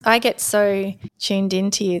I get so tuned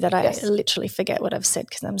into you that I Yes. literally forget what I've said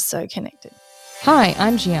because I'm so connected. Hi,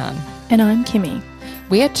 I'm Giarne. And I'm Kimmy.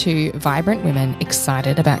 We are two vibrant women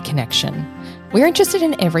excited about connection. We're interested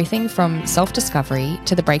in everything from self-discovery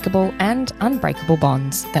to the breakable and unbreakable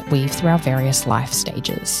bonds that weave through our various life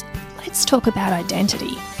stages. Let's talk about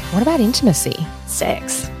identity, What about intimacy,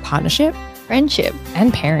 sex, partnership, friendship,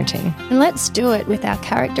 and parenting? and let's do it with our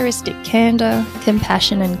characteristic candor,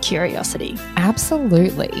 compassion, and curiosity.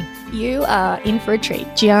 Absolutely. You are in for a treat.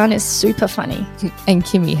 Giarne is super funny. And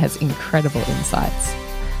Kimmy has incredible insights.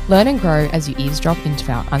 Learn and grow as you eavesdrop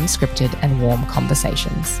into our unscripted and warm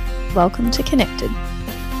conversations. Welcome to Connected.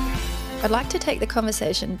 I'd like to take the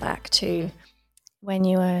conversation back to when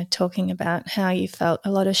you were talking about how you felt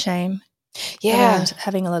a lot of shame around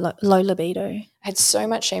having a low libido. I had so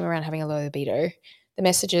much shame around having a low libido. The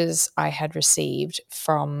messages I had received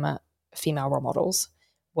from female role models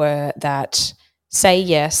were that say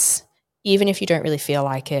yes, even if you don't really feel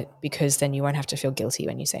like it, because then you won't have to feel guilty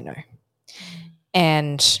when you say no.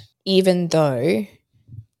 And even though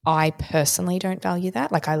I personally don't value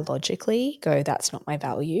that, like I logically go, that's not my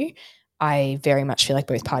value, I very much feel like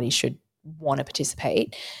both parties should want to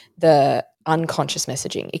participate. The unconscious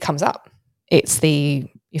messaging, it comes up. It's the,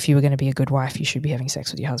 if you were going to be a good wife, you should be having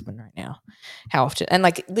sex with your husband right now. How often? And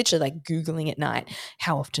like literally like Googling at night,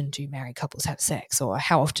 how often do married couples have sex? Or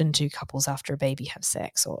how often do couples after a baby have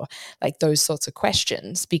sex? Or like those sorts of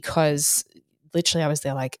questions, because literally I was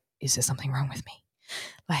there like, is there something wrong with me?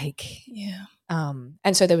 Like, Yeah.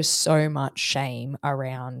 And so there was so much shame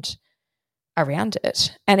around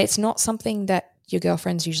it. And it's not something that your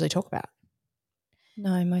girlfriends usually talk about.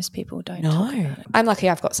 No, most people don't talk about it. I'm lucky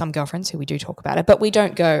I've got some girlfriends who we do talk about it, but we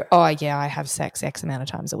don't go, oh, yeah, I have sex X amount of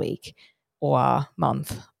times a week or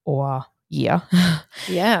month or year.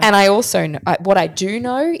 Yeah. And I also know, what I do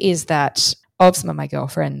know is that of some of my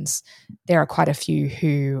girlfriends, there are quite a few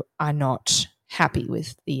who are not happy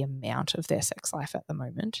with the amount of their sex life at the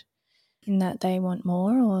moment. In that they want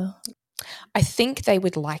more, or? I think they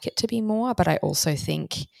would like it to be more, but I also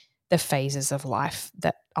think the phases of life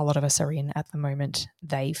that a lot of us are in at the moment,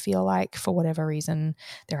 they feel like for whatever reason,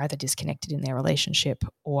 they're either disconnected in their relationship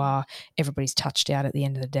or everybody's touched out at the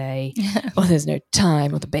end of the day or there's no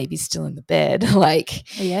time or the baby's still in the bed.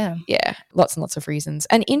 Like, yeah, lots and lots of reasons.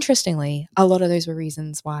 And interestingly, a lot of those were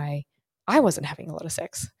reasons why I wasn't having a lot of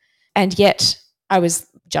sex. And yet I was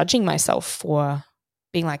judging myself for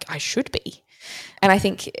being like, I should be. And I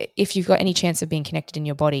think if you've got any chance of being connected in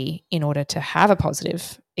your body in order to have a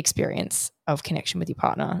positive experience of connection with your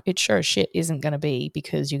partner, it sure as shit isn't going to be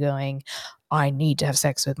because you're going, I need to have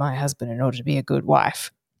sex with my husband in order to be a good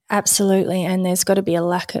wife. Absolutely. And there's got to be a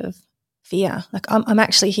lack of fear. Like I'm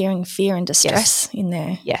actually hearing fear and distress in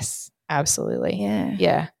there. Yes, absolutely. Yeah.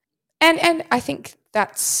 Yeah. And I think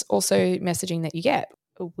that's also messaging that you get.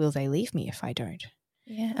 Will they leave me if I don't?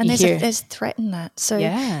 Yeah, and there's threat in that. So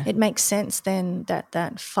it makes sense then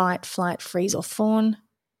that fight, flight, freeze or fawn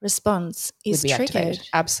response is triggered. Activated.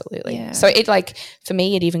 Absolutely. Yeah. So it like, for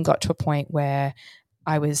me, it even got to a point where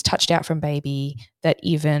I was touched out from baby that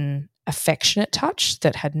even affectionate touch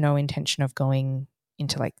that had no intention of going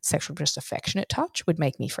into like sexual, just affectionate touch would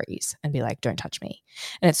make me freeze and be like, don't touch me.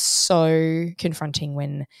 And it's so confronting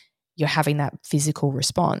when you're having that physical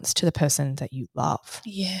response to the person that you love.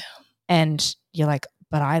 Yeah. And you're like,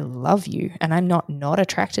 but I love you and I'm not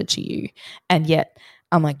attracted to you. And yet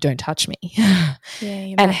I'm like, don't touch me. Yeah,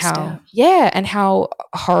 you're maxed out. And how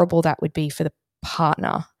horrible that would be for the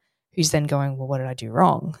partner who's then going, well, what did I do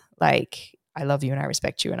wrong? Like, I love you and I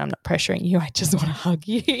respect you and I'm not pressuring you. I just want to hug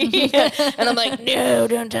you. And I'm like, no,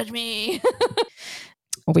 don't touch me.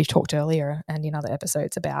 Well, we've talked earlier and in other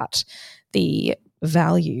episodes about the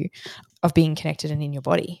value of being connected and in your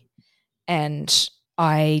body. And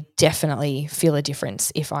I definitely feel a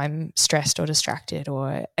difference if I'm stressed or distracted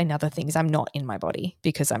or in other things. I'm not in my body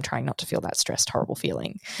because I'm trying not to feel that stressed, horrible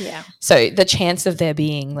feeling. Yeah. So the chance of there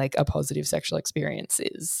being like a positive sexual experience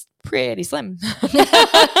is pretty slim.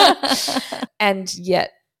 And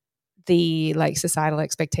yet the like societal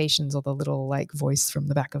expectations or the little like voice from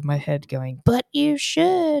the back of my head going, but you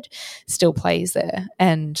should, still plays there.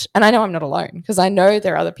 And I know I'm not alone because I know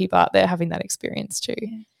there are other people out there having that experience too.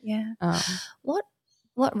 Yeah.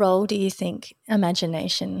 What role do you think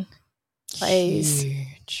imagination plays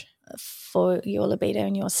for your libido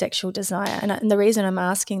and your sexual desire? And the reason I'm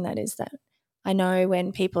asking that is that I know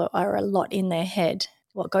when people are a lot in their head,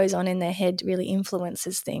 what goes on in their head really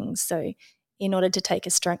influences things. So in order to take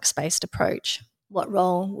a strengths-based approach, what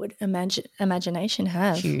role would imagination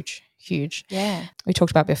have? Huge. Yeah. We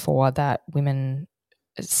talked about before that women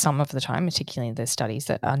some of the time, particularly the studies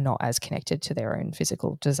that are not as connected to their own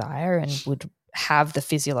physical desire and would have the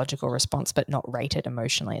physiological response but not rate it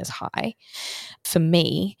emotionally as high. For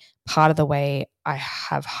me, part of the way I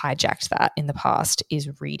have hijacked that in the past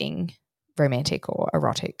is reading romantic or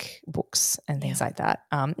erotic books and things like that.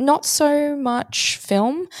 Not so much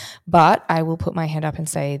film, but I will put my hand up and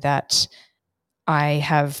say that I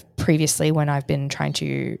have previously, when I've been trying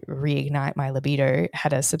to reignite my libido,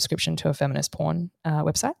 had a subscription to a feminist porn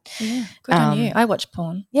website. Yeah, good on you. I watch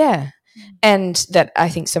porn. Yeah. And that I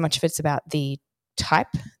think so much of it's about the type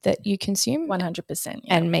that you consume. 100%.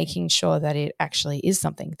 Yeah. And making sure that it actually is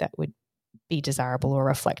something that would be desirable or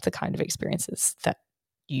reflect the kind of experiences that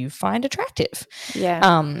you find attractive.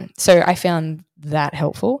 Yeah. So I found that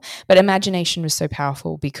helpful. But imagination was so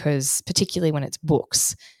powerful because particularly when it's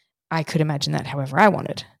books, I could imagine that however I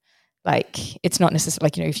wanted. Like, it's not necessarily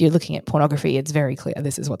like, if you're looking at pornography, it's very clear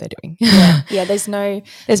this is what they're doing. Yeah, there's no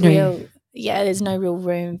real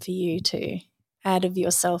room for you to add of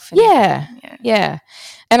yourself. Yeah.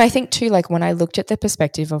 And I think too, like when I looked at the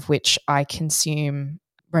perspective of which I consume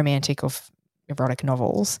romantic or erotic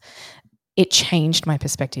novels, it changed my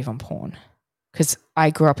perspective on porn because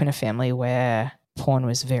I grew up in a family where porn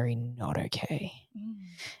was very not okay.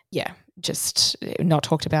 Yeah, just not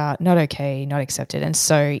talked about, not okay, not accepted. And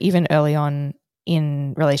so even early on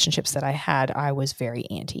in relationships that I had, I was very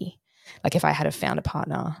anti. Like if I had have found a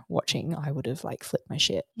partner watching, I would have like flipped my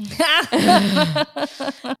shit.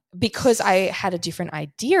 Because I had a different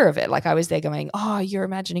idea of it. Like I was there going, oh, you're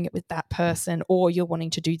imagining it with that person, or you're wanting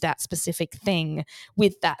to do that specific thing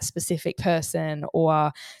with that specific person,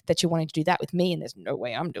 or that you're wanting to do that with me and there's no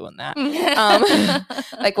way I'm doing that.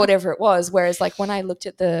 Like whatever it was. Whereas like when I looked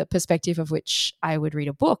at the perspective of which I would read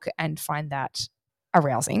a book and find that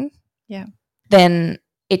arousing, then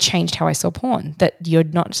it changed how I saw porn, that you're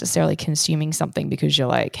not necessarily consuming something because you're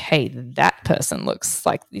like, hey, that person looks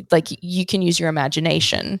like you can use your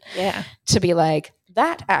imagination to be like,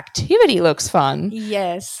 that activity looks fun.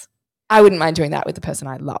 Yes. I wouldn't mind doing that with the person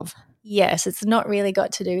I love. Yes, it's not really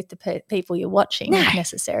got to do with the people you're watching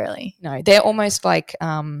necessarily. No, they're almost like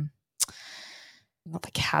not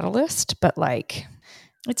the catalyst, but like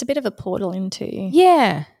it's a bit of a portal into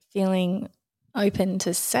feeling open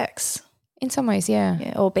to sex. In some ways,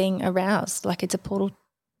 yeah. Or being aroused. Like it's a portal,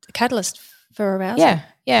 a catalyst for arousal.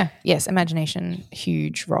 Yeah. Yes, imagination,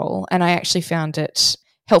 huge role. And I actually found it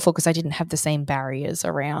helpful because I didn't have the same barriers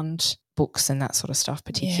around books and that sort of stuff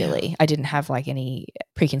particularly. I didn't have like any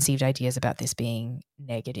preconceived ideas about this being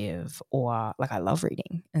negative, or like I love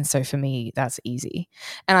reading. And so for me, that's easy.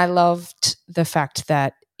 And I loved the fact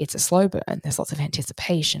that it's a slow burn. There's lots of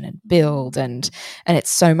anticipation and build and it's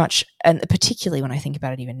so much, and particularly when I think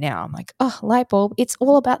about it even now, I'm like, oh, light bulb, it's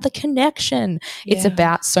all about the connection. It's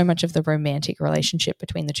about so much of the romantic relationship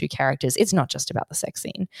between the two characters. It's not just about the sex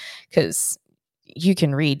scene, because you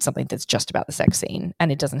can read something that's just about the sex scene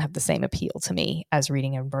and it doesn't have the same appeal to me as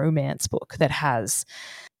reading a romance book that has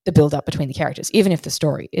the build up between the characters, even if the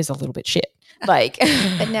story is a little bit shit. Like,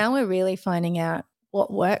 but now we're really finding out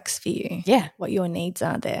what works for you. Yeah. What your needs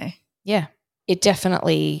are there. Yeah. It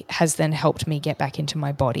definitely has then helped me get back into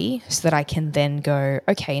my body so that I can then go,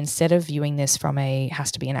 okay, instead of viewing this from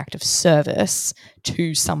has to be an act of service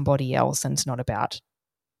to somebody else and it's not about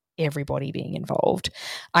everybody being involved,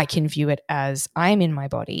 I can view it as I'm in my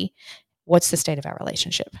body. What's the state of our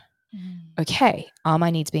relationship? Okay, are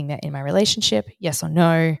my needs being met in my relationship? Yes or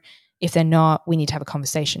no? If they're not, we need to have a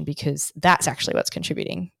conversation, because that's actually what's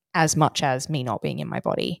contributing as much as me not being in my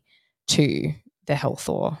body to the health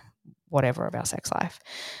or whatever of our sex life.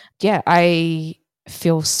 Yeah, I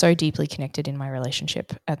feel so deeply connected in my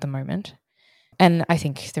relationship at the moment. And I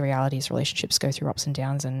think the reality is relationships go through ups and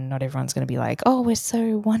downs, and not everyone's going to be like, oh, we're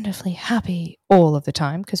so wonderfully happy all of the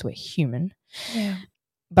time, because we're human. Yeah.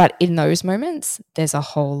 But in those moments, there's a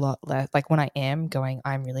whole lot less. Like when I am going,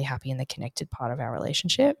 I'm really happy in the connected part of our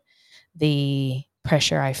relationship, the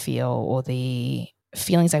pressure I feel or the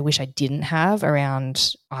feelings I wish I didn't have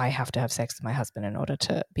around I have to have sex with my husband in order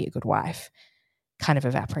to be a good wife kind of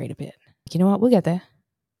evaporate a bit. You know what? We'll get there.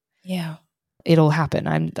 Yeah. It'll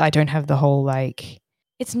happen. I don't have the whole like,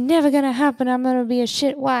 it's never going to happen. I'm going to be a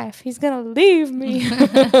shit wife. He's going to leave me.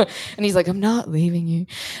 And he's like, I'm not leaving you.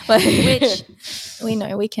 Like, which we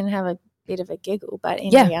know we can have a bit of a giggle, but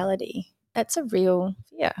in reality, that's a real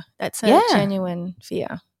fear. That's a genuine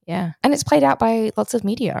fear. Yeah. And it's played out by lots of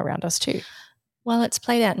media around us too. Well, it's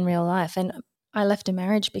played out in real life, and I left a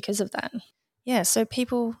marriage because of that. Yeah, so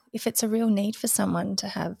people, if it's a real need for someone to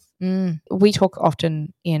have. We talk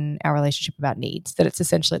often in our relationship about needs, that it's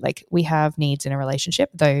essentially like we have needs in a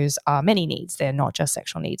relationship. Those are many needs. They're not just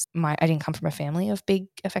sexual needs. I didn't come from a family of big,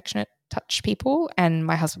 affectionate touch people, and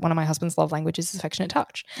one of my husband's love languages is affectionate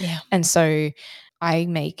touch. Yeah. And so I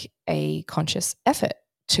make a conscious effort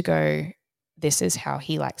to go, this is how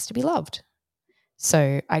he likes to be loved.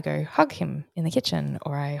 So I go hug him in the kitchen,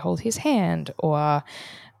 or I hold his hand, or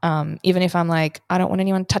even if I'm like, I don't want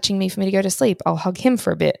anyone touching me for me to go to sleep, I'll hug him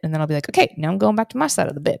for a bit, and then I'll be like, okay, now I'm going back to my side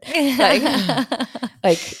of the bed.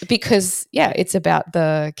 Because it's about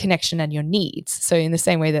the connection and your needs. So in the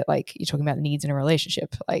same way that like you're talking about needs in a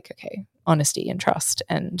relationship, like, okay, honesty and trust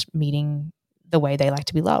and meeting the way they like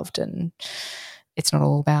to be loved. And it's not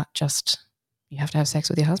all about just you have to have sex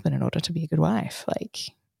with your husband in order to be a good wife. Like,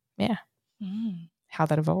 yeah. How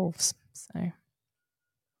that evolves. So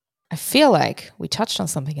I feel like we touched on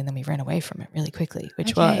something and then we ran away from it really quickly,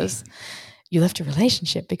 which was you left a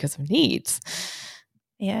relationship because of needs.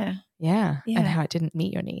 Yeah. And how it didn't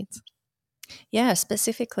meet your needs. Yeah,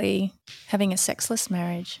 specifically having a sexless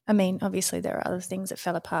marriage. I mean, obviously there are other things that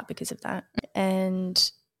fell apart because of that.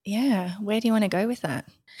 And yeah, where do you want to go with that?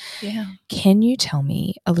 Yeah. Can you tell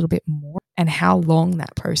me a little bit more and how long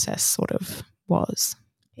that process sort of was?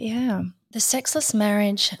 Yeah. The sexless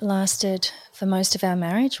marriage lasted for most of our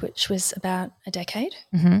marriage, which was about a decade.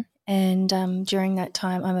 Mm-hmm. And during that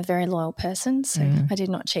time, I'm a very loyal person, so I did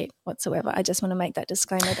not cheat whatsoever. I just want to make that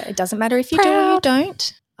disclaimer that it doesn't matter if you do or you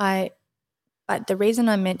don't. But the reason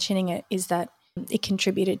I'm mentioning it is that it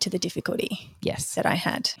contributed to the difficulty that I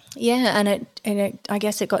had. Yeah, and I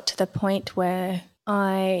guess it got to the point where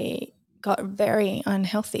I got very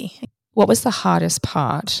unhealthy. What was the hardest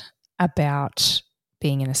part about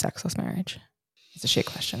being in a sexless marriage? It's a shit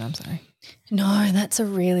question, I'm sorry. No, that's a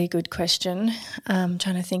really good question. I'm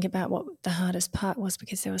trying to think about what the hardest part was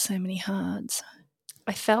because there were so many hards.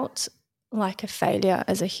 I felt like a failure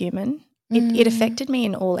as a human. It affected me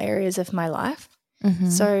in all areas of my life. Mm-hmm.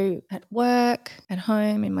 So at work, at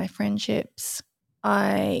home, in my friendships,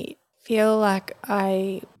 I feel like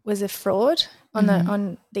I was a fraud.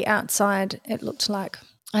 On the outside, it looked like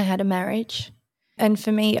I had a marriage. And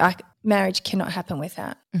for me, marriage cannot happen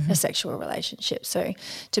without a sexual relationship. So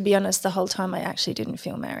to be honest, the whole time I actually didn't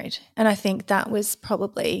feel married. And I think that was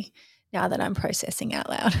probably, now that I'm processing out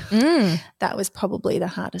loud, that was probably the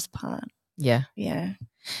hardest part. Yeah. Yeah.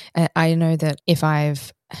 I know that if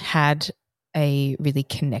I've had a really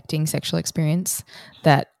connecting sexual experience,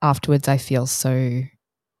 that afterwards I feel so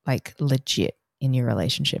like legit in your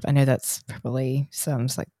relationship. I know that's probably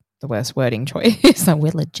sounds like the worst wording choice. Like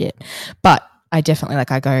we're legit. But I definitely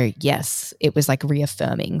I go, yes, it was like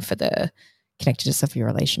reaffirming for the connectedness of your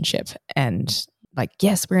relationship. And like,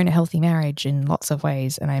 yes, we're in a healthy marriage in lots of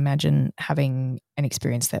ways. And I imagine having an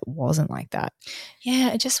experience that wasn't like that.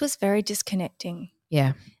 Yeah, it just was very disconnecting.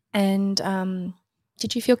 Yeah. And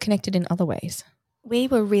did you feel connected in other ways? We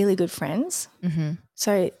were really good friends. Mm-hmm.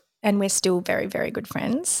 So, and we're still very, very good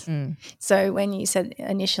friends. So when you said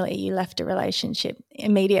initially you left a relationship,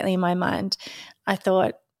 immediately in my mind, I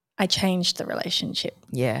thought I changed the relationship.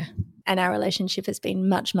 Yeah. And our relationship has been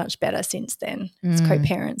much, much better since then. It's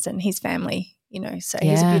co-parents and his family, so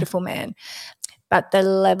he's a beautiful man. But the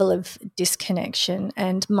level of disconnection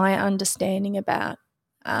and my understanding about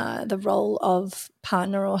the role of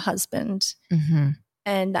partner or husband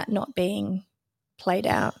and that not being played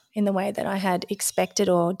out in the way that I had expected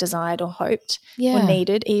or desired or hoped or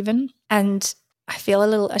needed even. And I feel a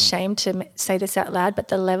little ashamed to say this out loud, but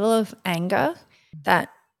the level of anger that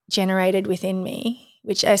generated within me,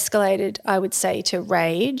 which escalated, I would say, to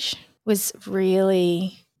rage, was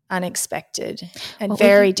really unexpected and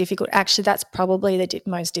very difficult. Actually, that's probably the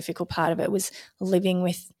most difficult part of it, was living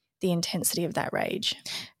with the intensity of that rage.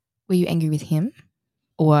 Were you angry with him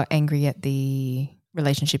or angry at the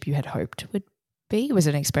relationship you had hoped would be? Was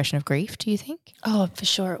it an expression of grief, do you think? Oh, for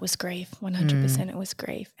sure it was grief. 100% it was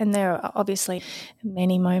grief. And there are obviously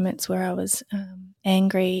many moments where I was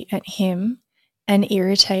angry at him and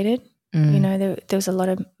irritated. There was a lot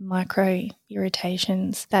of micro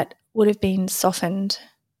irritations that would have been softened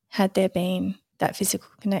had there been that physical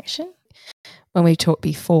connection. When we talked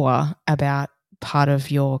before about part of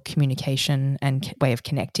your communication and way of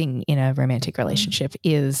connecting in a romantic relationship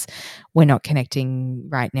is we're not connecting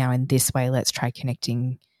right now in this way, let's try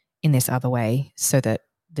connecting in this other way so that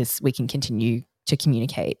we can continue to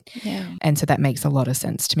communicate. Yeah. And so that makes a lot of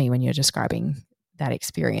sense to me when you're describing that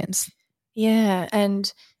experience. Yeah.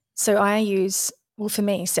 And so for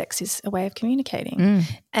me, sex is a way of communicating.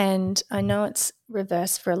 And I know it's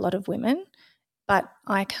reversed for a lot of women, but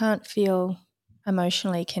I can't feel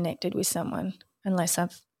emotionally connected with someone unless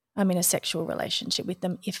I'm in a sexual relationship with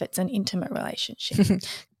them, if it's an intimate relationship.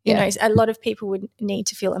 You know, a lot of people would need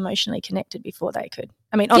to feel emotionally connected before they could.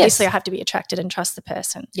 I mean, obviously I have to be attracted and trust the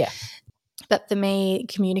person. Yeah. But for me,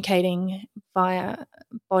 communicating via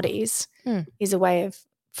bodies is a way of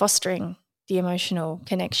fostering the emotional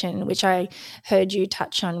connection, which I heard you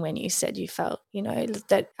touch on when you said you felt, you know,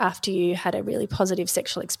 that after you had a really positive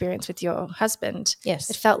sexual experience with your husband, yes,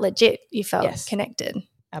 it felt legit. You felt connected.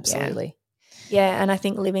 Absolutely. Yeah, and I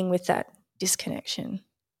think living with that disconnection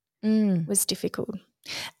was difficult.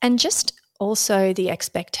 And just also the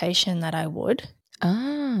expectation that I would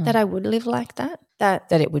live like that.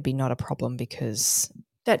 That it would be not a problem because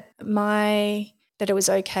that it was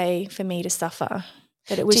okay for me to suffer,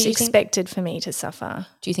 that it was expected for me to suffer.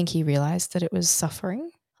 Do you think he realised that it was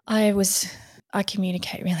suffering? I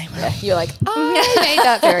communicate really well. Yeah, you're like, I made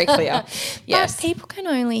that very clear. Yes. But people can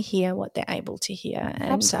only hear what they're able to hear. And,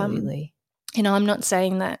 absolutely. You know, I'm not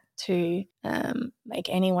saying that to make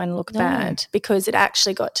anyone look bad, because it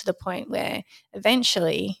actually got to the point where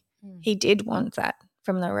eventually he did want that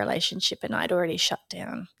from the relationship and I'd already shut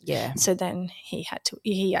down. Yeah. So then he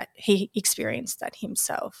experienced that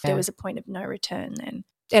himself. Yeah. There was a point of no return then.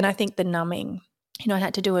 And I think the numbing, you know, I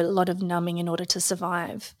had to do a lot of numbing in order to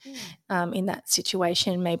survive in that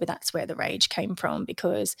situation. Maybe that's where the rage came from,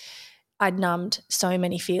 because I'd numbed so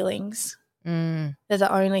many feelings that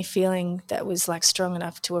the only feeling that was like strong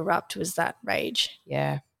enough to erupt was that rage.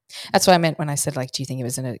 Yeah. That's what I meant when I said, like, do you think it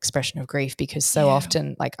was an expression of grief? Because so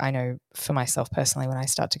often, like, I know for myself personally, when I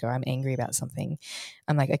start to go, I'm angry about something,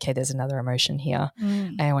 I'm like, okay, there's another emotion here.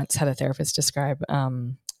 I once had a therapist describe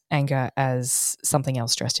anger as something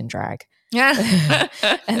else dressed in drag. Yeah.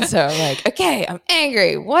 And so I'm like, okay, I'm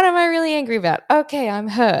angry. What am I really angry about? Okay, I'm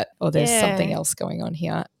hurt. Or there's something else going on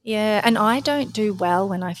here. Yeah, and I don't do well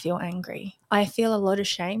when I feel angry. I feel a lot of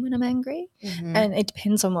shame when I'm angry, and it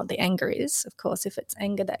depends on what the anger is. Of course, if it's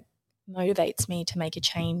anger that motivates me to make a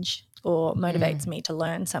change or motivates me to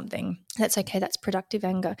learn something, that's okay. That's productive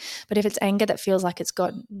anger. But if it's anger that feels like it's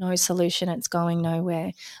got no solution, it's going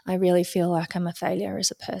nowhere, I really feel like I'm a failure as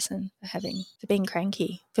a person for being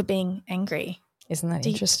cranky, for being angry. Isn't that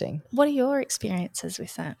interesting? What are your experiences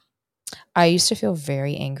with that? I used to feel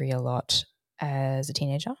very angry a lot as a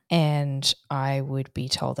teenager, and I would be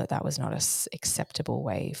told that that was not an acceptable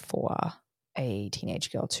way for a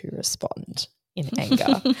teenage girl to respond in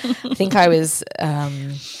anger. I think I was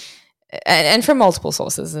and from multiple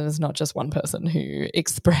sources, it was not just one person who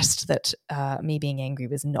expressed that me being angry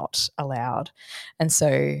was not allowed. And so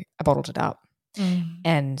I bottled it up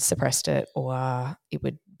and suppressed it, or it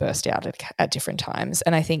would burst out at different times.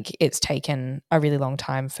 And I think it's taken a really long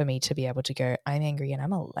time for me to be able to go, I'm angry and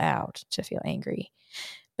I'm allowed to feel angry,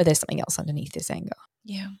 but there's something else underneath this anger.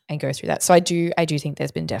 Yeah. And go through that. So I do think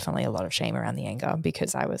there's been definitely a lot of shame around the anger,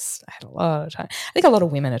 because I had a lot of time. I think a lot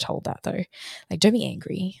of women are told that though. Like, don't be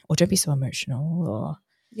angry, or don't be so emotional, or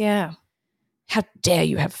how dare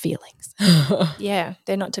you have feelings. Yeah,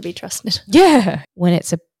 they're not to be trusted. Yeah. When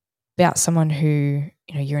it's about someone who,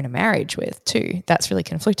 you know, you're in a marriage with too, that's really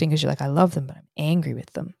conflicting, because you're like, I love them, but I'm angry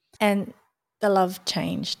with them. And the love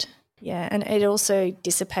changed. Yeah. And it also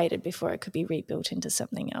dissipated before it could be rebuilt into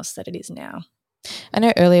something else that it is now. I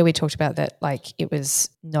know earlier we talked about that, like, it was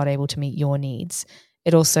not able to meet your needs.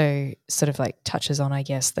 It also sort of like touches on, I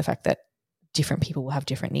guess, the fact that different people will have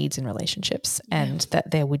different needs in relationships, and that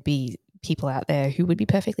there would be people out there who would be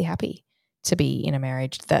perfectly happy to be in a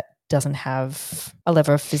marriage that doesn't have a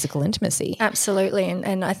level of physical intimacy. Absolutely.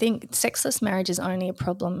 And I think sexless marriage is only a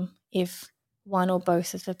problem if one or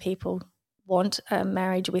both of the people want a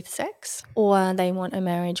marriage with sex, or they want a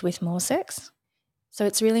marriage with more sex. So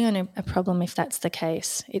it's really only a problem if that's the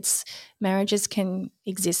case. Marriages can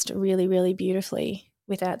exist really, really beautifully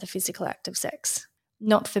without the physical act of sex.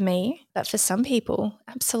 Not for me, but for some people,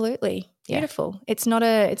 absolutely beautiful. Yeah. It's not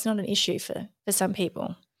an issue for some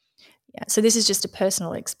people. Yeah. So this is just a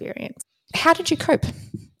personal experience. How did you cope?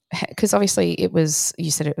 Because obviously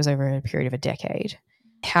you said it was over a period of a decade.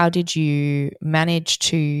 How did you manage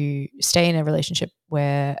to stay in a relationship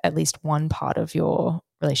where at least one part of your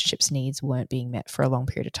relationship's needs weren't being met for a long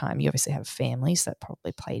period of time? You obviously have families, that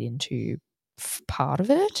probably played into part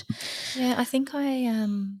of it. Yeah, I think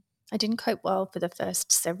I didn't cope well for the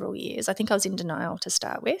first several years. I think I was in denial to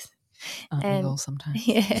start with. Aren't we all sometimes?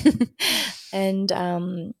 Yeah.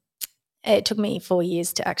 And it took me 4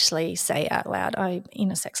 years to actually say out loud, I'm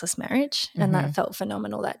in a sexless marriage, and that felt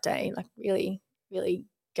phenomenal that day, like really, really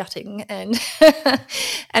gutting and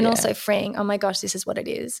also freeing. Oh my gosh, this is what it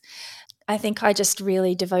is. I think I just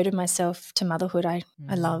really devoted myself to motherhood. I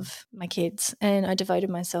love my kids, and I devoted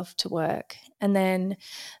myself to work. And then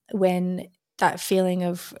when that feeling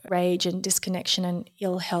of rage and disconnection and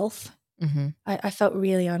ill health, I felt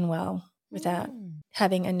really unwell without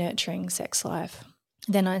having a nurturing sex life.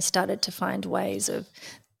 Then I started to find ways of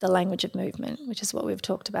the language of movement, which is what we've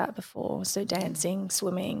talked about before. So dancing,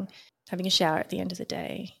 swimming, having a shower at the end of the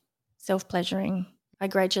day, self-pleasuring. I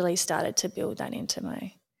gradually started to build that into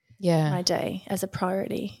my day as a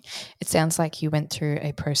priority. It sounds like you went through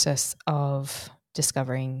a process of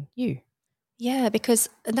discovering you. Yeah, because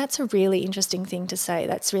that's a really interesting thing to say.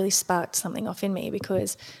 That's really sparked something off in me,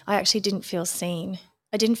 because I actually didn't feel seen.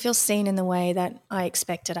 I didn't feel seen in the way that I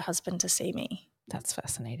expected a husband to see me. That's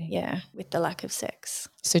fascinating. Yeah, with the lack of sex.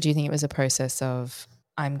 So do you think it was a process of,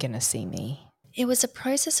 I'm going to see me? It was a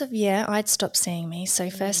process of, I'd stopped seeing me.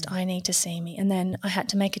 So first I need to see me, and then I had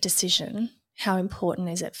to make a decision. How important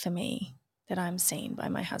is it for me that I'm seen by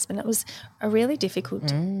my husband? It was a really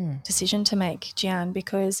difficult decision to make, Giarne,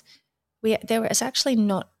 because there was actually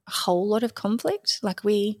not a whole lot of conflict. Like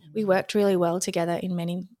we worked really well together in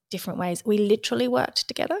many different ways. We literally worked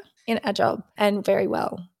together in our job, and very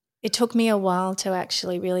well. It took me a while to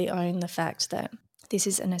actually really own the fact that this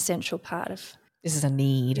is an essential part of. This is a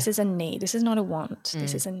need. This is a need. This is not a want.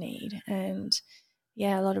 This is a need. And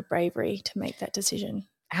a lot of bravery to make that decision.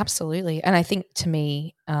 Absolutely. And I think to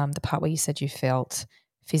me, the part where you said you felt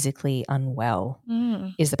physically unwell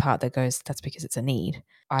is the part that goes, that's because it's a need.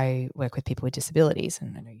 I work with people with disabilities,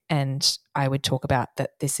 and I would talk about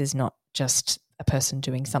that this is not just a person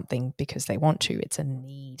doing something because they want to, it's a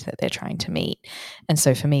need that they're trying to meet. And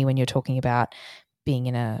so for me, when you're talking about being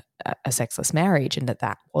in a sexless marriage and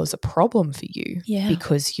that was a problem for you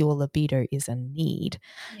because your libido is a need,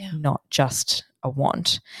 not just a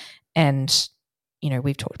want. And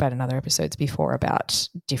we've talked about in other episodes before about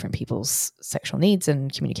different people's sexual needs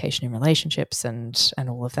and communication in relationships and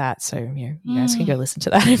all of that. So, you guys can go listen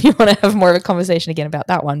to that if you want to have more of a conversation again about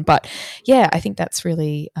that one. But I think that's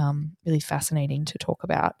really, really fascinating to talk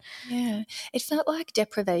about. Yeah. It felt like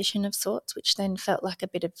deprivation of sorts, which then felt like a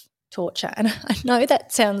bit of torture. And I know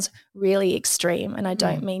that sounds really extreme, and I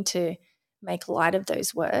don't mean to make light of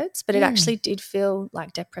those words, but it actually did feel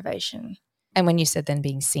like deprivation. And when you said then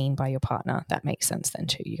being seen by your partner, that makes sense then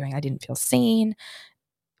too. You're going, I didn't feel seen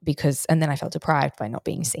and then I felt deprived by not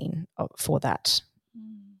being seen for that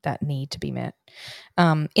need to be met.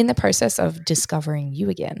 In the process of discovering you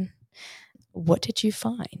again, what did you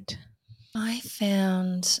find? I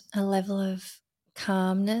found a level of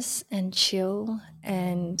calmness and chill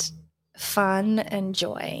and fun and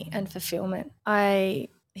joy and fulfillment.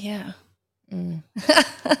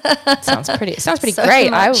 Sounds pretty so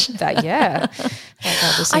great. Much. Oh my God,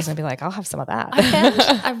 this is gonna be like, I'll have some of that. I found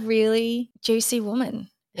a really juicy woman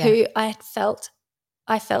who I felt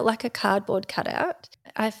like a cardboard cutout.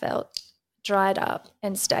 I felt dried up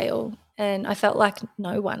and stale, and I felt like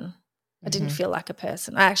no one. I didn't feel like a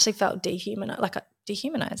person. I actually felt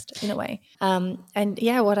dehumanized in a way.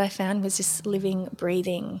 What I found was this living,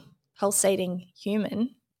 breathing, pulsating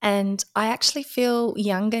human, and I actually feel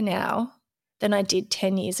younger now than I did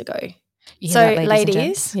 10 years ago. You so, hear that,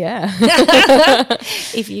 ladies,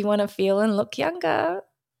 if you want to feel and look younger,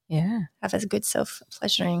 have a good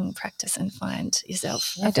self-pleasuring practice and find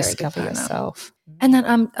yourself a very discover good partner. Yourself. And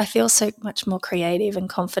then I feel so much more creative and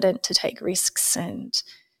confident to take risks, and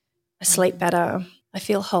I sleep better. I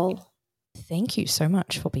feel whole. Thank you so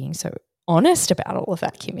much for being so honest about all of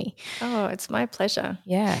that, Kimmy. Oh, it's my pleasure.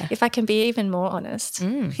 Yeah. If I can be even more honest.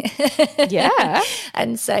 Yeah.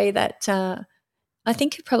 And say that I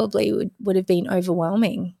think it probably would have been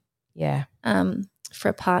overwhelming. Yeah. For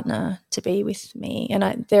a partner to be with me.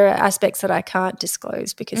 And there are aspects that I can't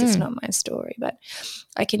disclose because it's not my story, but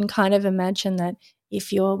I can kind of imagine that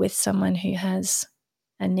if you're with someone who has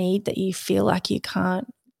a need that you feel like you can't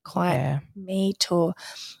quite meet, or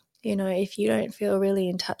if you don't feel really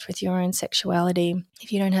in touch with your own sexuality,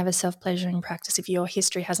 if you don't have a self-pleasuring practice, if your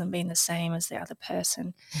history hasn't been the same as the other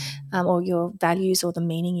person, or your values or the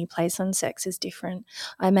meaning you place on sex is different,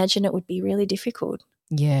 I imagine it would be really difficult.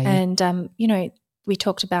 Yeah. And, we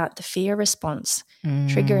talked about the fear response,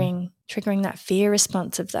 triggering that fear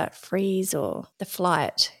response of that freeze or the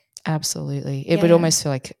flight. Absolutely. It would almost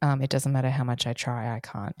feel like it doesn't matter how much I try, I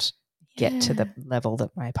can't get to the level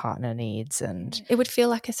that my partner needs. And it would feel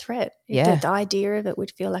like a threat. Yeah. The idea of it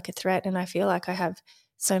would feel like a threat, and I feel like I have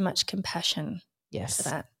so much compassion for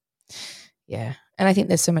that. Yeah. And I think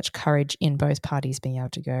there's so much courage in both parties being able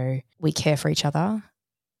to go, we care for each other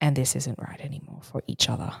and this isn't right anymore for each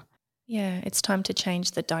other. Yeah, it's time to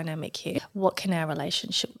change the dynamic here. What can our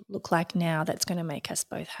relationship look like now that's going to make us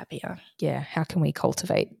both happier? Yeah, how can we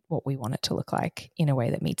cultivate what we want it to look like in a way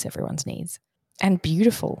that meets everyone's needs? And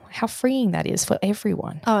beautiful, how freeing that is for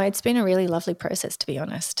everyone. Oh, it's been a really lovely process, to be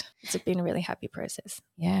honest. It's been a really happy process.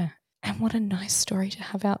 Yeah. And what a nice story to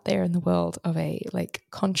have out there in the world of a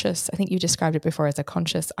conscious, I think you described it before as a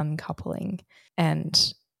conscious uncoupling,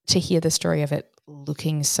 and to hear the story of it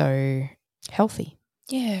looking so healthy.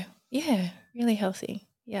 Yeah, really healthy.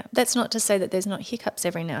 Yeah, that's not to say that there's not hiccups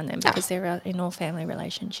every now and then, because there are in all family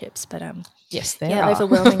relationships. But yes, there are.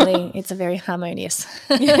 Overwhelmingly, it's a very harmonious.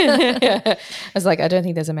 I was like, I don't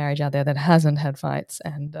think there's a marriage out there that hasn't had fights,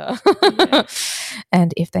 and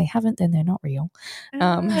and if they haven't, then they're not real.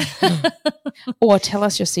 Or tell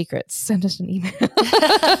us your secrets. Send us an email.